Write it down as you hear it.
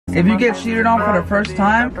If you get cheated on for the first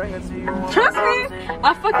time, trust me,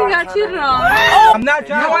 I fucking got cheated on. Oh, I'm not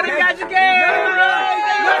trying. You want to catch a game?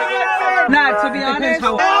 Nah, to be honest.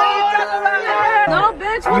 No,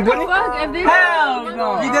 bitch, what the fuck? If they hell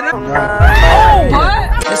no. You didn't. Oh,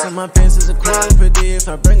 what? Listen, my pants is a quality. If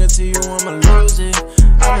I bring it to you, I'ma lose it.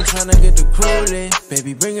 I've been trying to get the crew lit.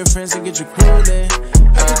 Baby, bring your friends and get your crew lit.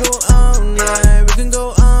 I can go all night. We can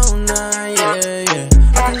go all night. Yeah, yeah.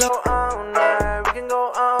 I can go all night. We can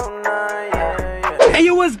go all night. Yeah, yeah. Hey,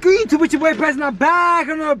 yo, what's good? YouTube, it's your boy Perex, and I'm back.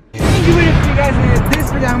 I'm gonna be ready for you guys in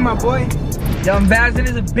this video. I'm my boy. Young Basin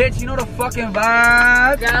is a bitch, you know the fucking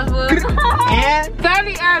vibe. And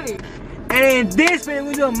Fairly Alley. And in this video,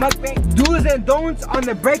 we're doing mukbang do's and don'ts on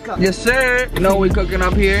the breakup. Yes, sir. You know we cooking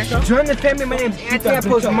up here. Join the family. My name's Anthony. I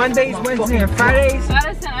post Mondays, Wednesdays, and Fridays.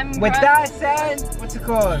 With that said, what's it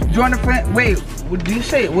called? Join the family. Wait, what do you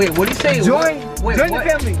say? Wait, what do you say? Join the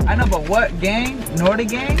family. I know, but what gang? Nordic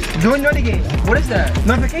gang? Join Nordic gang. What is that?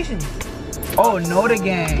 Notifications. Oh, Nordic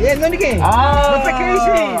gang. Yeah, Nordic gang. Oh,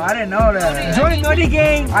 notifications. I didn't know that. Join Nordic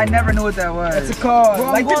gang. I never knew what that was. What's it called?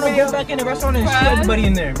 Bro, like the video. Go back in the restaurant and share everybody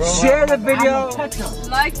in there, bro. Share the video.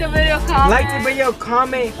 Like the video, comment. Like the video,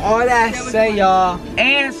 comment. All that say, y'all.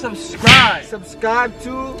 And subscribe. Subscribe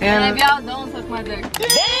to. And if y'all don't, suck my dick.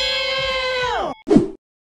 Damn!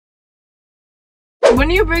 When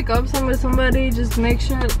you break up with somebody, just make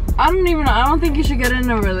sure. I don't think you should get in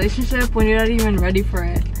a relationship when you're not even ready for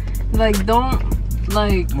it. Like, don't,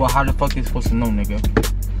 like... Well, how the fuck are you supposed to know, nigga?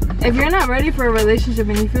 If you're not ready for a relationship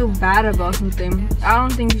and you feel bad about something, I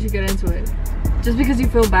don't think you should get into it. Just because you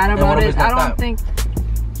feel bad about it, I don't think...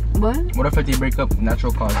 What? What if they break up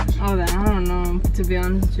natural causes? Oh, then I don't know, to be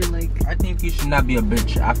honest with you, like... I think you should not be a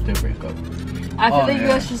bitch after breakup. I feel like you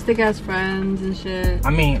guys should stick as friends and shit. I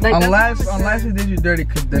mean, like, unless it did you dirty,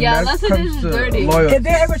 cause then unless it did you dirty. Loyalty. If they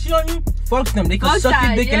ever cheat on you, fuck them. They can suck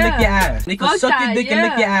your dick and lick your ass. They can suck your dick and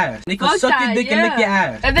lick your ass. They can suck your dick and lick your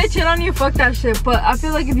ass. If they cheat on you, fuck that shit. But I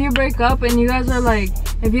feel like if you break up and you guys are like,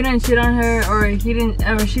 if you didn't cheat on her or she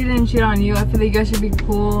didn't cheat on you, I feel like you guys should be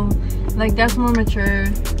cool. Like, that's more mature.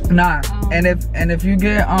 Nah, and if you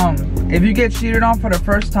get cheated on for the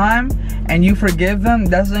first time and you forgive them,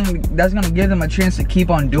 that's gonna give them a chance to keep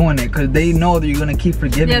on doing it, because they know that you're gonna keep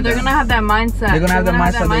forgiving them. Yeah, they're gonna have that mindset. They're gonna have that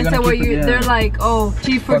mindset where they're like, oh,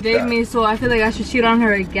 she forgave me, so I feel like I should cheat on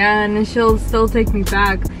her again, and she'll still take me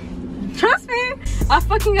back. Trust me, I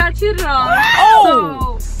fucking got cheated on.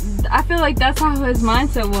 Oh! So I feel like that's how his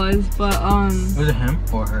mindset was, but Was it him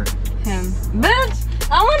or her? Him. Bitch!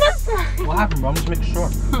 I wanna say. What happened, bro? I'm just making sure.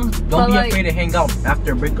 Don't be afraid to hang out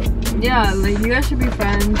after a breakup. Yeah, like, you guys should be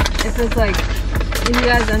friends. If it's like, if you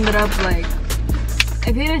guys ended up like,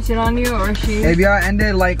 if he didn't cheat on you or she. If y'all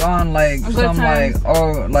ended like on like some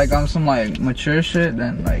on some like mature shit,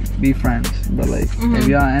 then like be friends. But like if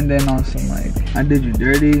y'all ended on some like I did you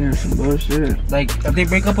dirty or some bullshit. Like if they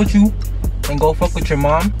break up with you and go fuck with your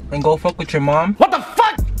mom What the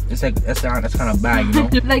fuck? It's like that's kind of bad, you know.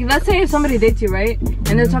 Like, let's say if somebody dates you, right, and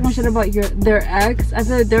they're talking shit about their ex, I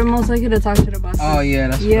feel like they're most likely to talk shit about you. Oh yeah,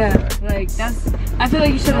 that's like that's. I feel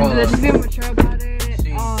like you shouldn't do that. Just be mature about it.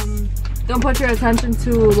 Don't put your attention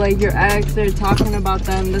to like your ex or talking about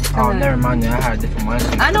them. That's kind of. Oh, never mind. I had a different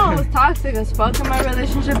mindset. I know I was toxic as fuck in my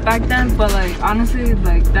relationship back then, but like honestly,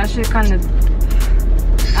 like that shit kind of.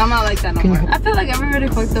 I'm not like that no more. I feel like everybody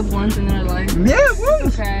fucked up once in their life. Yeah,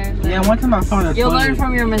 once. Okay. Like, yeah, one time I found a you'll learn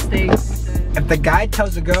from your mistakes. If the guy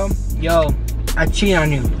tells the girl, yo, I cheat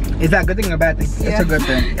on you, is that a good thing or a bad thing? Yeah. It's a good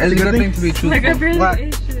thing. It's a good thing to be truthful. Like, I really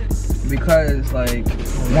ate shit. Because like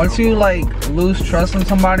once you like lose trust in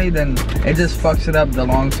somebody, then it just fucks it up the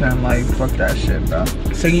long term. Like fuck that shit, bro.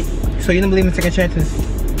 So you don't believe in second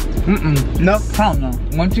chances? No, hell no.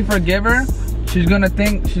 Once you forgive her, she's gonna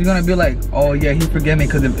be like, oh yeah, he forgave me,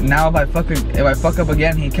 because if I fuck up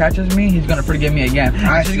again, he catches me, he's gonna forgive me again.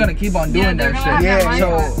 She's gonna keep on doing that shit. Yeah,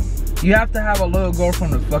 so you have to have a little girl from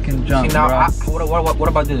the fucking jump. See, now, what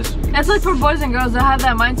about this? It's like for boys and girls that have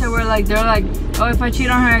that mindset where like they're like, oh, if I cheat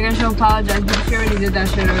on her, I guess she'll apologize, but she already did that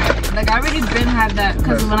shit already. Like I already been had that,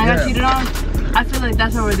 because when I got cheated on, I feel like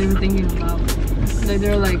that's what they were thinking about. Like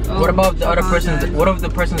they're like, oh. What about the other person? What if the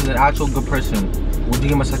person is an actual good person? Would you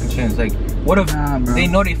give him a second chance? Like, what if they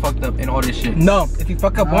know they fucked up and all this shit? No, if you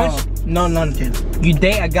fuck up once, no chance. You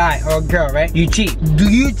date a guy or a girl, right? You cheat. Do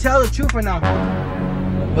you tell the truth or no?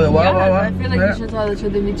 Wait, what? I feel like you should tell the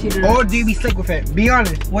truth if you cheated. Or do you be slick with it? Be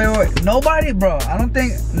honest. Wait. Nobody, bro. I don't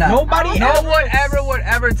think. Nah. Nobody. No one ever would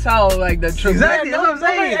ever tell like the truth. Exactly. That's what I'm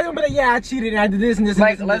saying. I don't be like, yeah, I cheated. I did this and this.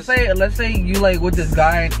 Like, and let's say you like with this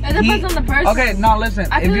guy. It depends on the person. Okay, no, listen.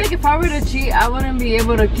 I feel like if I were to cheat, I wouldn't be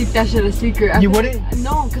able to keep that shit a secret. You wouldn't?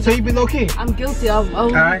 No, because so you'd be low key. I'm guilty. I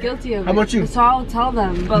would be guilty of it. How about you? So I'll tell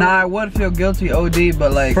them. But I would feel guilty, OD,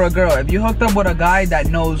 but like for a girl, if you hooked up with a guy that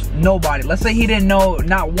knows nobody, let's say he didn't know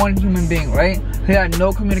not one human being, right? He had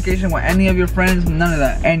no communication with any of your friends, none of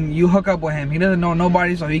that, and you hook up with him. He doesn't know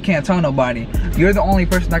nobody, so he can't tell nobody. You're the only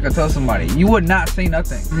person that could tell somebody. You would not say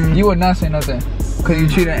nothing. You would not say nothing. Cause you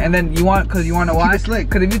cheated, and then you want to why?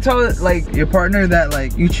 Cause if you tell like your partner that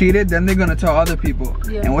like you cheated, then they're gonna tell other people.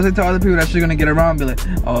 Yeah. And once they tell other people, that she's gonna get around and be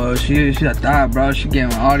like, oh, she a thot, bro. She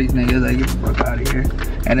getting all these niggas. Like, get the fuck out of here.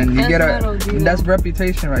 And then you get that's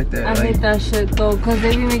reputation right there. I hate that shit though, cause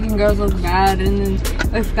they be making girls look bad, and then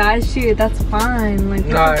if guys cheat, that's fine. Like,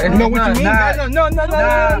 you know what you mean?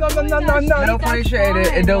 No funny shit.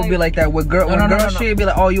 It don't be like that. When girls cheat, it be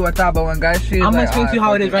like, oh, you a thot, but when guys cheat, I'm gonna explain to you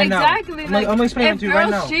how it is right now. Exactly. I'm gonna explain to you right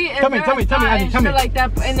now. Tell me, like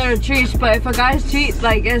that in their treats, but if a guys cheat,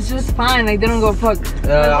 like it's just fine. Like they don't go fuck.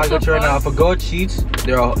 I'll go to right now. If a girl cheats,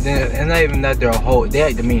 they're not even that they're a hoe. They're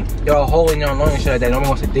a hoe and they're alone and shit like that. Nobody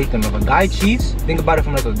wants to date them. If a guy cheats, think about it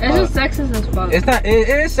from like a. It's just sexist as fuck. It's not. It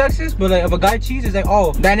is sexist, but like if a guy cheats, it's like,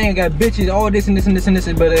 oh, that nigga got bitches, all this and this and this and this.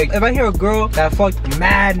 But like if I hear a girl that fucked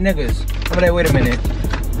mad niggas, I'm like, wait a minute.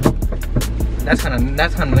 That's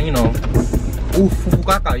kind of you know. Fufu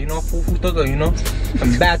caca, you know, fufu toto, you know,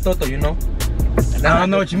 some bad toto, you know. I don't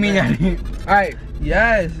know what you mean. Alright,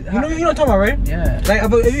 yes. You know what I'm talking about, right? Yeah. Like,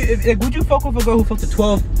 if would you fuck with a girl who fucked to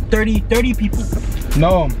 12, 30 people?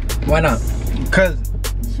 No. Why not? Cause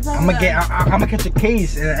I'm gonna catch a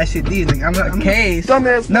case in an STD. Like, I'm not a case.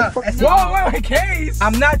 Dumbass. No. Whoa, wait, case.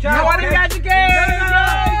 I'm not trying. You want to catch a case?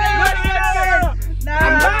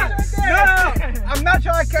 I'm not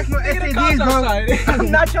trying to catch no STDs, bro.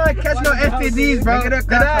 I'm not trying to catch no STDs, bro.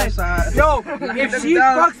 Yo, if she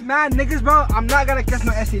fucks mad niggas, bro, I'm not gonna catch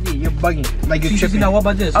no STD. You're bugging. Like you're tripping. Now what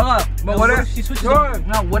about this? But what if she switches?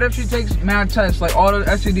 No, what if she takes mad tests, like all the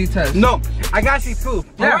STD tests? No, I gotta see proof.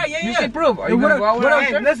 Yeah, you see proof. Are you gonna go out with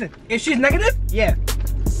her? Listen, if she's negative, yeah.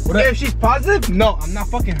 If she's positive, no, I'm not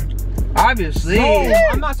fucking her. Obviously. No,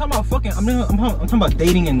 I'm not talking about fucking. I'm talking about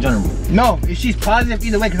dating in general. No, if she's positive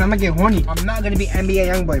either way, because I'm gonna get horny. I'm not gonna be NBA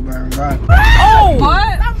youngboy, bro. God. Oh!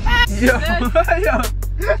 What? Yo.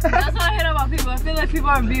 That's what I hate about people. I feel like people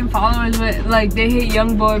are being followers, but like they hate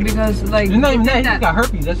youngboy because like. It's not even that. He got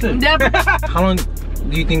herpes. That's it. How long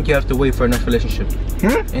do you think you have to wait for a next relationship?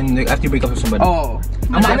 And after you break up with somebody? Oh.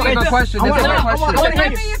 That's a good question.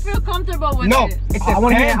 Whenever you feel comfortable with it. I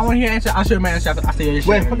want to hear your answer. I'll show you my answer after your shit.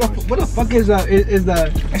 Wait, what the fuck is the?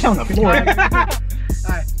 It's on the floor.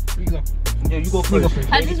 Alright, you go. Yeah, you go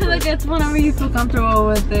first. I just feel like it's whenever you feel comfortable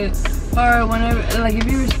with it, or whenever, like,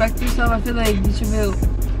 if you respect yourself, I feel like you should feel,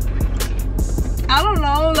 I don't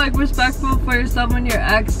know, like, respectful for yourself and your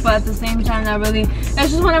ex, but at the same time, not really. It's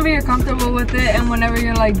just whenever you're comfortable with it, and whenever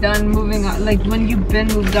you're like done moving on, like when you've been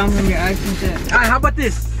moved on from your ex and shit. Alright, how about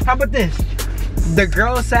this? The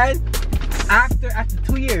girl said, after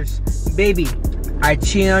 2 years, baby, I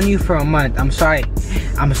cheated on you for a month. I'm sorry.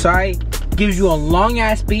 Gives you a long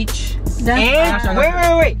ass speech. And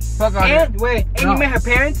wait. Fuck on and wait, and you met her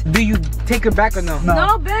parents. Do you take her back or no?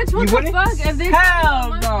 No, bitch. What the fuck? If they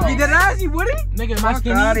hell no. You didn't ask, you wouldn't? Nigga, my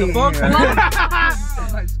skinny. The fuck?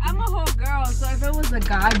 I'm a whole girl, so if it was a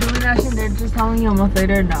guy doing that shit, they're just telling you I'm a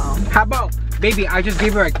fitter. No. How about, baby, I just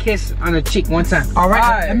gave her a kiss on the cheek one time. All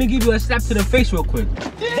right. Let me give you a slap to the face real quick.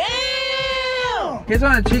 Kiss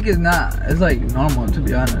on the cheek is not. It's like normal, to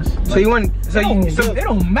be honest. So you want? So it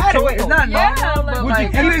don't matter. So it's not normal, but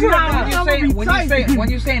like when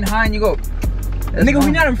you saying hi and you go, nigga,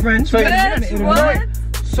 we not in friends. So if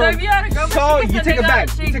you had a girlfriend, you take it back.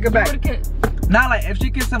 You take it back. Not like if she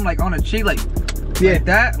kissed him like on the cheek, like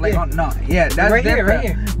that, like on that's right different. Right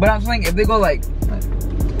here. But I'm saying if they go like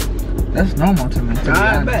that's normal to me.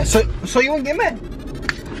 I bet. So you won't get mad?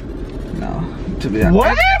 No. To be honest.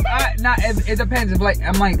 What? It depends. If like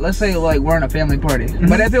I'm like, let's say like we're in a family party,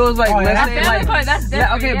 but if it was like, let's say like, that's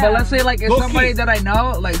different, okay, but let's say like it's somebody that I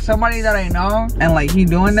know, and like he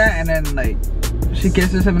doing that, and then like she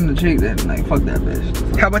kisses him in the cheek, then like fuck that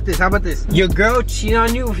bitch. How about this? Your girl cheated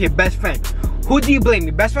on you with your best friend. Who do you blame?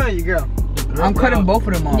 Your best friend or your girl? I'm cutting both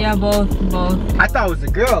of them off. Yeah, both. I thought it was a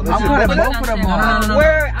girl. I'm cutting both of them off.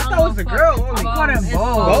 Where? I thought it was a girl. I'm cutting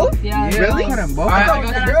both. Both? Yeah. Really? I'm cutting both. I thought it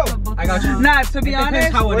was a girl. I got you. Nah, to be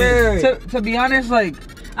honest, how it is. To be honest, like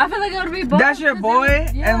I feel like it would be both. that's your boy,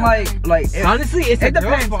 and like honestly, it's a girl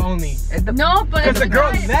depends. for only. No, but Because the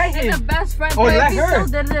girl let him. It's a best friend. Or But let if he her.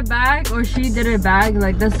 still did it back, or she did it back,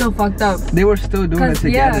 like that's still fucked up. They were still doing it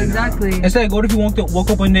together. Yeah, exactly. It's like, what if you woke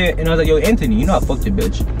up in there and I was like, yo, Anthony, you know I fucked your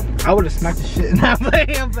bitch. I would have smacked the shit. Nah,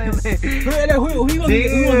 I'm playing. Who you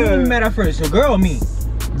gonna be mad at first, your girl or me?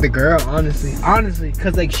 The girl, honestly,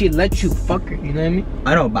 cause like she let you fuck her. You know what I mean?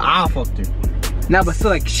 I know, but I fucked her. Nah, but still,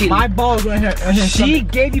 like she. My balls were in her. She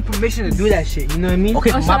gave you permission to do that shit. You know what I mean? Okay,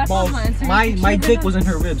 Oh, but should my I balls, post my Instagram my picture dick of was in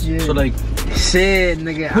her ribs. Yeah. So like, Shit,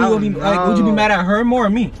 nigga. would you be mad at her more or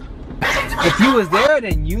me? If you was there,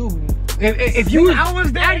 then you. If you, I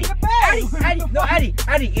was there.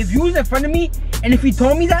 Eddie, if you was in front of me, and if you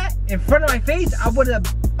told me that in front of my face, I would have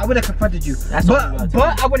confronted you. That's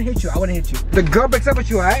but I wouldn't hit you. The girl breaks up with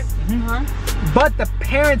you, alright? But the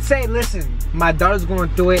parents say, listen, my daughter's going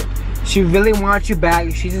through it. She really wants you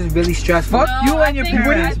back. She's just really stressful. Fuck you and your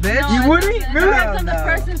parents, bitch. You wouldn't? Really? Depends on the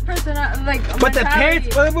person's like. But the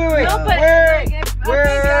parents, wait. No, but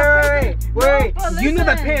Wait. but You know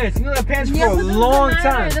the listen. parents. You know the parents Yeah, for a but that long doesn't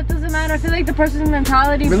matter. time. That doesn't matter. I feel like the person's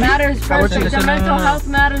mentality Really? matters Is that what first. you- Like, their mental health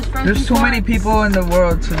matters first. There's too many people in the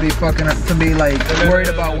world to be fucking to be like worried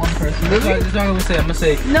about one person. That's what I'm gonna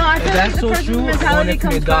say. No, I If feel like that's the so person's true, I want mentality it to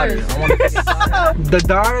be a comes daughter. first. I want it to be a daughter. The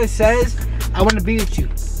daughter says, I want to be with you.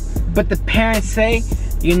 But the parents say,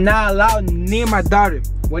 you're not allowed near my daughter.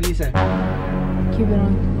 What do you say? Keep it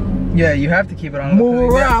on. Yeah, you have to keep it on.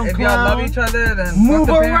 Move around, If y'all love clown. each other, then Move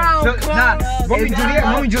fuck the parents. around, So, clown. nah, Mommy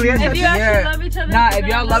if- Juliet. If you actually love each other, Nah, then if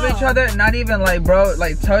y'all no. love each other, not even like, bro,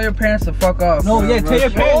 like tell your parents to fuck off. No, bro, yeah, bro. tell your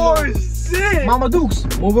parents. Oh, shit. Mama Dukes,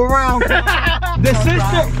 move around. The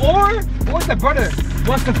sister or the brother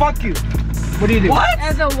wants to fuck you. What do you do? What?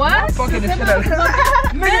 As a what? Fucking the shit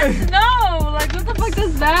Bitch, no, like what the fuck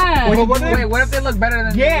is that? Wait, what if they look better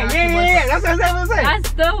than Yeah. That's what I'm saying. That's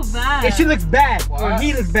still bad. If she looks bad or What?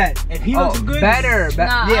 he looks bad. If he looks good, better.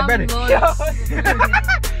 Nah, Yeah, I'm better. loyal.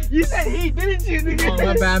 You said he, didn't you? Oh,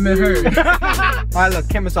 my bad, I meant her. Alright, look,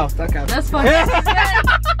 camera's off. Stuck out. That's fucking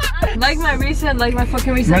like my fucking recent,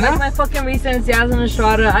 Really? like my fucking recent Yasmin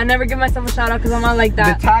Estrada. I never give myself a shout out because I'm not like The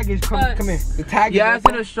that. tag is come But- here. The tag Yeah, is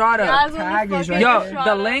it's in Estrada. Yasmin tag is fucking right Yo, Estrada.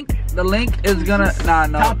 the link is gonna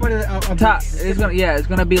top of the top. It's gonna it's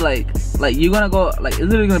gonna be like you're gonna go like it's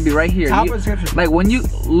literally gonna be right here. top You- of the description. like when you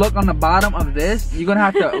look on the bottom of this, you're gonna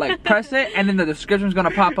have to like press it, and then the description's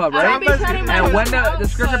gonna pop up, I right? don't be shouting my And when the out,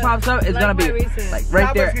 description but pops up, it's like gonna my be recent. like right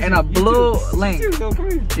Top there of the in a description. blue YouTube. link. YouTube, come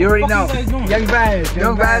here. You already know. What you guys doing? Young Bass.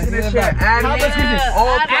 Young Bass in this shit. Add Top it. description. All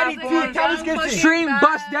Add platforms. everything. Top description. Stream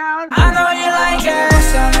bust down. I know you like it.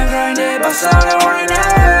 Bust down and grind it, bust down and wind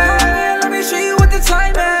it. Let me show you what the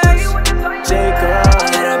time is. Jacob,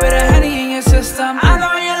 a little bit of honey in your system. I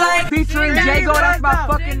know you like it. Featuring Jago, that's my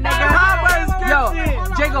fucking nigga. Yo,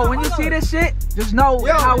 Jago, when you see this shit, just know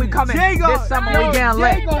how we coming. This summer we getting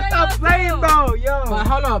lit. Jago, stop playing, bro. Yo. But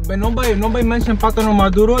hold up, but nobody mentioned Plátano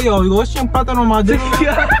Maduro. Yo, what's your Plátano Maduro?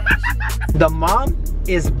 The mom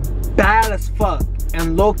is bad as fuck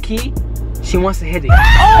and low key, she wants to hit it.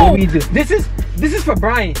 Oh! What do you do? This is for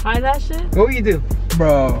Brian. Hide that shit. What do you do?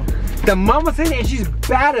 Bro, The mom was hitting it and she's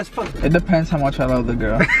bad as fuck. it depends how much I love the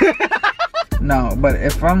girl. No, but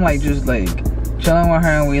if I'm like just like chilling with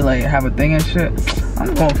her and we like have a thing and shit,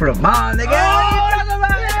 I'm going for the mom, nigga. What you talking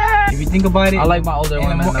about? If you think about it, I like my older in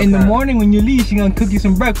women. the morning when you leave, she gonna cook you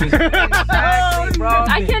some breakfast. Exactly, bro.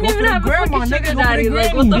 I can't Go even for the have a grandma, fucking nigga, sugar go for the daddy.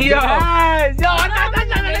 Like, granny. what the Yo. fuck? Yo, You know how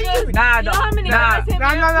many niggas- Nah, you know how many nah. guys say,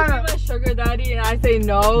 man, Nah. you be my sugar daddy, and I say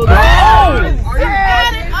no.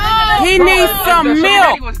 He needs some milk.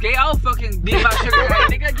 If he was gay, I'll fucking be my sugar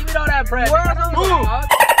daddy. Nigga, give me all that bread.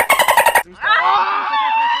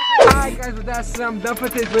 Alright guys, with that said, I'm done for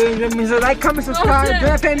this video. So like, comment, subscribe. shit. Do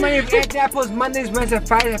not pay money if I post Mondays, Wednesdays, and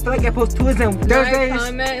Fridays. I feel like I post Tuesdays and Like, Thursdays.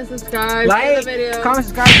 comment, and subscribe to Like, the video. comment,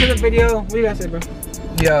 subscribe to the video. What do you guys say, bro?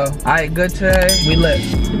 Yo, alright, good today. We lit.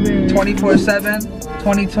 24/7,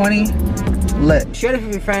 2020, lit. Share it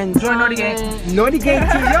with your friends. Join Naughty Gang. Naughty Gang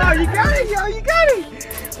too. Yo, you got it, yo, you got it.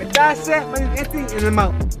 With that said, my name is Anthony, and I'm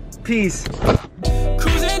out. Peace.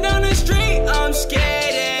 Cruising down the street, I'm scared.